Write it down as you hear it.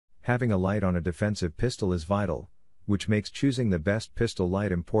Having a light on a defensive pistol is vital, which makes choosing the best pistol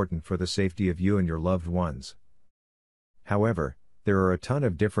light important for the safety of you and your loved ones. However, there are a ton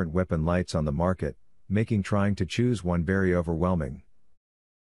of different weapon lights on the market, making trying to choose one very overwhelming.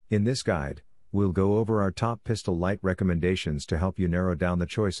 In this guide, we'll go over our top pistol light recommendations to help you narrow down the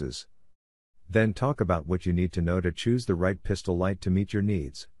choices. Then talk about what you need to know to choose the right pistol light to meet your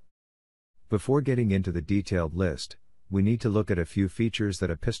needs. Before getting into the detailed list, we need to look at a few features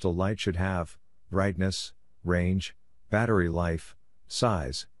that a pistol light should have: brightness, range, battery life,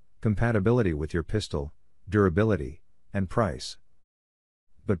 size, compatibility with your pistol, durability, and price.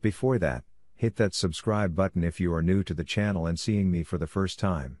 But before that, hit that subscribe button if you are new to the channel and seeing me for the first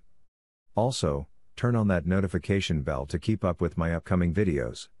time. Also, turn on that notification bell to keep up with my upcoming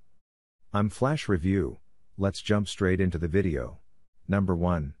videos. I'm Flash Review. Let's jump straight into the video. Number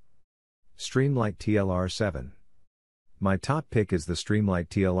 1. Streamlight TLR7. My top pick is the Streamlight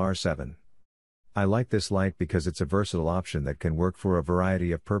TLR7. I like this light because it's a versatile option that can work for a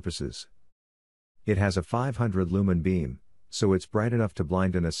variety of purposes. It has a 500 lumen beam, so it's bright enough to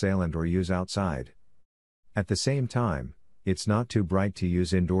blind an assailant or use outside. At the same time, it's not too bright to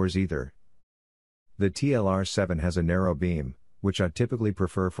use indoors either. The TLR7 has a narrow beam, which I typically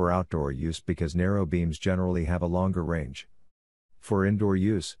prefer for outdoor use because narrow beams generally have a longer range. For indoor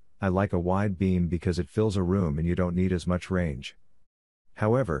use, I like a wide beam because it fills a room and you don't need as much range.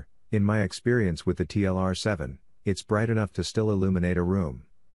 However, in my experience with the TLR7, it's bright enough to still illuminate a room.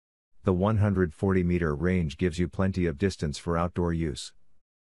 The 140-meter range gives you plenty of distance for outdoor use.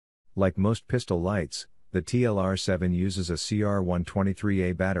 Like most pistol lights, the TLR7 uses a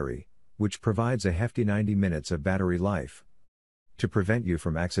CR123A battery, which provides a hefty 90 minutes of battery life. To prevent you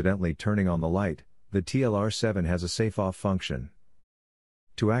from accidentally turning on the light, the TLR7 has a safe-off function.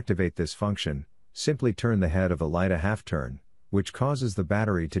 To activate this function, simply turn the head of the light a half turn, which causes the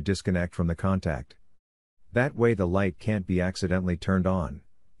battery to disconnect from the contact. That way the light can't be accidentally turned on,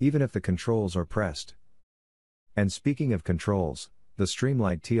 even if the controls are pressed. And speaking of controls, the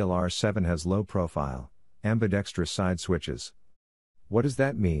Streamlight TLR7 has low profile, ambidextrous side switches. What does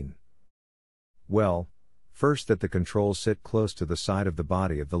that mean? Well, first, that the controls sit close to the side of the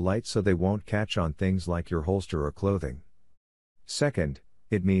body of the light so they won't catch on things like your holster or clothing. Second,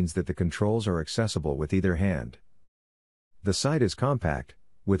 it means that the controls are accessible with either hand. The sight is compact,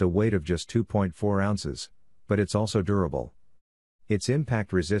 with a weight of just 2.4 ounces, but it's also durable. It's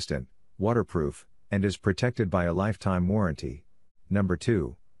impact resistant, waterproof, and is protected by a lifetime warranty. Number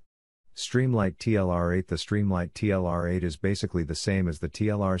 2. Streamlight TLR8. The Streamlight TLR8 is basically the same as the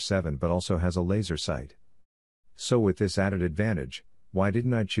TLR7 but also has a laser sight. So with this added advantage, why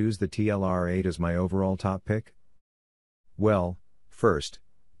didn't I choose the TLR8 as my overall top pick? Well, first,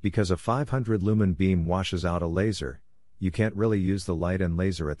 because a 500 lumen beam washes out a laser, you can't really use the light and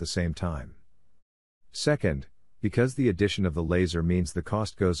laser at the same time. Second, because the addition of the laser means the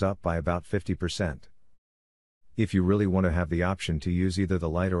cost goes up by about 50%. If you really want to have the option to use either the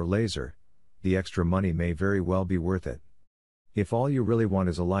light or laser, the extra money may very well be worth it. If all you really want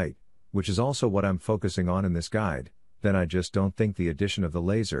is a light, which is also what I'm focusing on in this guide, then I just don't think the addition of the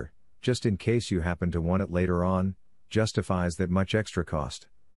laser, just in case you happen to want it later on, justifies that much extra cost.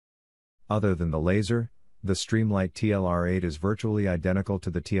 Other than the laser, the Streamlight TLR8 is virtually identical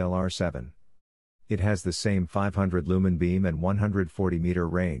to the TLR7. It has the same 500 lumen beam and 140 meter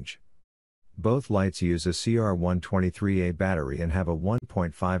range. Both lights use a CR123A battery and have a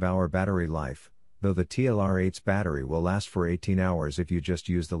 1.5 hour battery life, though the TLR8's battery will last for 18 hours if you just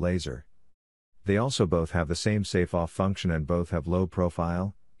use the laser. They also both have the same safe-off function and both have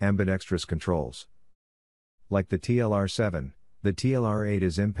low-profile, ambidextrous controls. Like the TLR7, the TLR8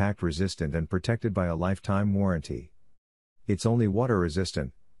 is impact-resistant and protected by a lifetime warranty. It's only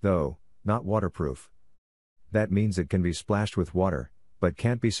water-resistant, though, not waterproof. That means it can be splashed with water, but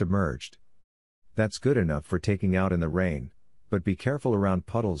can't be submerged. That's good enough for taking out in the rain, but be careful around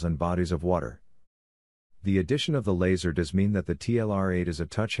puddles and bodies of water. The addition of the laser does mean that the TLR8 is a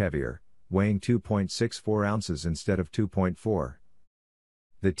touch heavier, weighing 2.64 ounces instead of 2.4.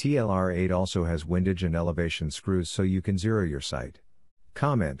 The TLR8 also has windage and elevation screws so you can zero your sight.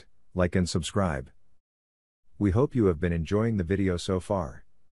 Comment, like and subscribe. We hope you have been enjoying the video so far.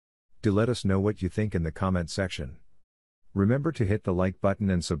 Do let us know what you think in the comment section. Remember to hit the like button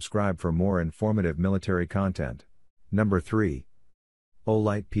and subscribe for more informative military content. Number 3.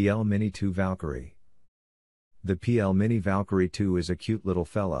 Olight PL Mini 2 Valkyrie. The PL Mini Valkyrie 2 is a cute little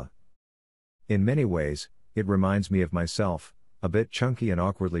fella. In many ways, it reminds me of myself, a bit chunky and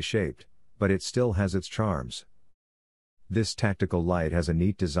awkwardly shaped, but it still has its charms. This tactical light has a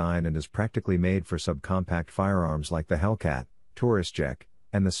neat design and is practically made for subcompact firearms like the Hellcat, Taurus Jack,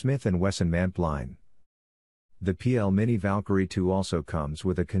 and the Smith & Wesson Mant line. The PL Mini Valkyrie 2 also comes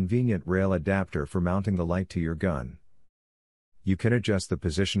with a convenient rail adapter for mounting the light to your gun. You can adjust the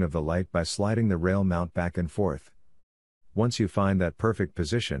position of the light by sliding the rail mount back and forth. Once you find that perfect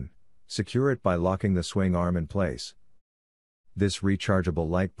position, secure it by locking the swing arm in place. This rechargeable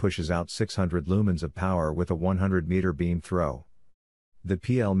light pushes out 600 lumens of power with a 100-meter beam throw. The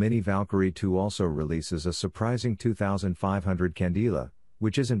PL Mini Valkyrie 2 also releases a surprising 2500 candela,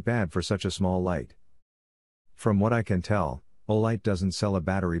 which isn't bad for such a small light. From what I can tell, Olight doesn't sell a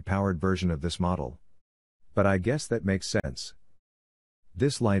battery-powered version of this model. But I guess that makes sense.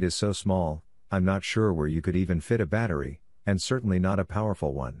 This light is so small, I'm not sure where you could even fit a battery, and certainly not a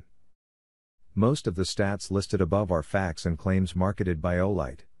powerful one. Most of the stats listed above are facts and claims marketed by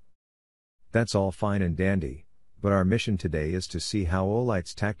Olight. That's all fine and dandy, but our mission today is to see how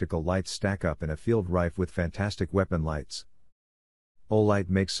Olight's tactical lights stack up in a field rife with fantastic weapon lights. Olight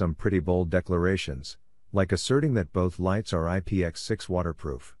makes some pretty bold declarations, like asserting that both lights are IPX6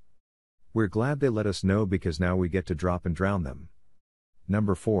 waterproof. We're glad they let us know because now we get to drop and drown them.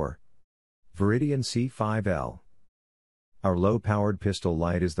 Number 4. Viridian C5L. Our low-powered pistol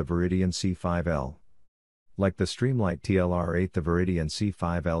light is the Viridian C5L. Like the Streamlight TLR8, the Viridian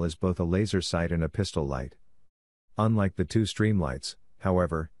C5L is both a laser sight and a pistol light. Unlike the two Streamlights,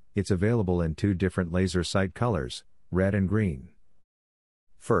 however, it's available in two different laser sight colors, red and green.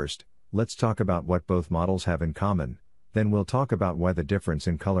 First, let's talk about what both models have in common, then we'll talk about why the difference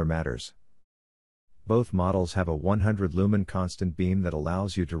in color matters. Both models have a 100 lumen constant beam that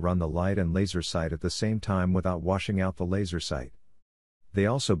allows you to run the light and laser sight at the same time without washing out the laser sight. They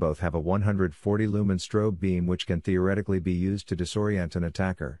also both have a 140 lumen strobe beam which can theoretically be used to disorient an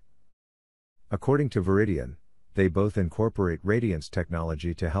attacker. According to Viridian, they both incorporate radiance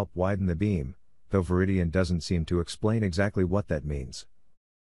technology to help widen the beam, though Viridian doesn't seem to explain exactly what that means.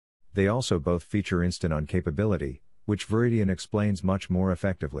 They also both feature instant-on capability, which Viridian explains much more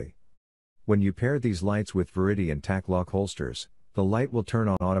effectively. When you pair these lights with Viridian tac-lock holsters, the light will turn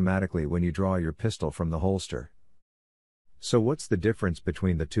on automatically when you draw your pistol from the holster. So what's the difference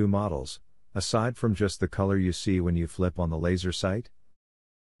between the two models, aside from just the color you see when you flip on the laser sight?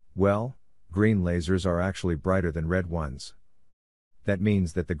 Well, green lasers are actually brighter than red ones. That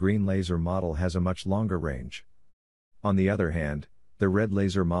means that the green laser model has a much longer range. On the other hand, the red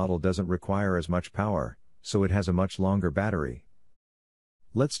laser model doesn't require as much power, so it has a much longer battery.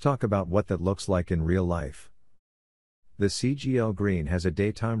 Let's talk about what that looks like in real life. The CGL Green has a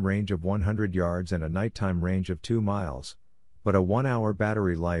daytime range of 100 yards and a nighttime range of 2 miles, but a 1-hour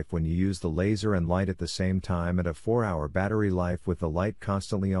battery life when you use the laser and light at the same time and a 4-hour battery life with the light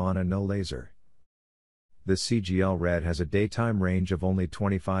constantly on and no laser. The CGL Red has a daytime range of only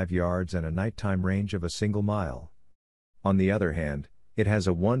 25 yards and a nighttime range of a single mile. On the other hand, it has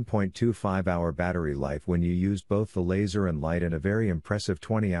a 1.25-hour battery life when you use both the laser and light and a very impressive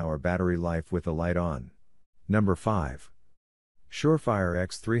 20-hour battery life with the light on. Number 5. Surefire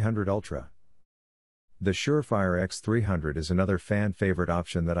X300 Ultra. The Surefire X300 is another fan-favorite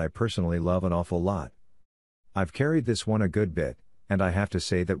option that I personally love an awful lot. I've carried this one a good bit, and I have to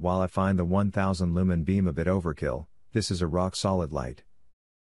say that while I find the 1000 lumen beam a bit overkill, this is a rock-solid light.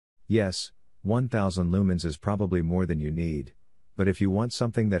 Yes, 1000 lumens is probably more than you need, but if you want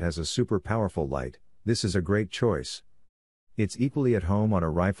something that has a super powerful light, this is a great choice. It's equally at home on a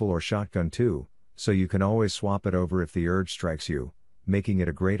rifle or shotgun too, so you can always swap it over if the urge strikes you, making it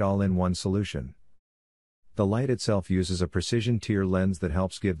a great all-in-one solution. The light itself uses a precision tier lens that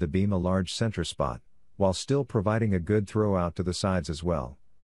helps give the beam a large center spot, while still providing a good throw out to the sides as well.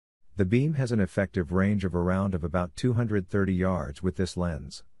 The beam has an effective range of about 230 yards with this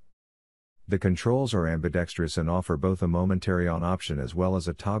lens. The controls are ambidextrous and offer both a momentary on option as well as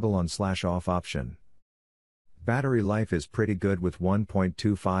a toggle on/off option. Battery life is pretty good with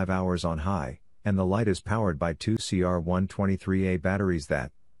 1.25 hours on high, and the light is powered by two CR123A batteries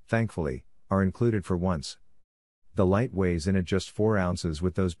that, thankfully, are included for once. The light weighs in at just 4 ounces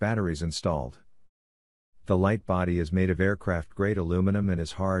with those batteries installed. The light body is made of aircraft-grade aluminum and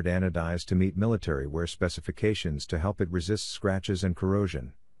is hard anodized to meet military wear specifications to help it resist scratches and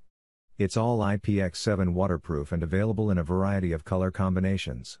corrosion. It's all IPX7 waterproof and available in a variety of color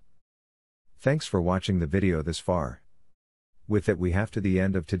combinations. Thanks for watching the video this far. With that we have to the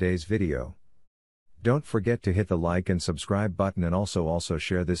end of today's video. Don't forget to hit the like and subscribe button and also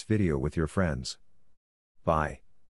share this video with your friends. Bye.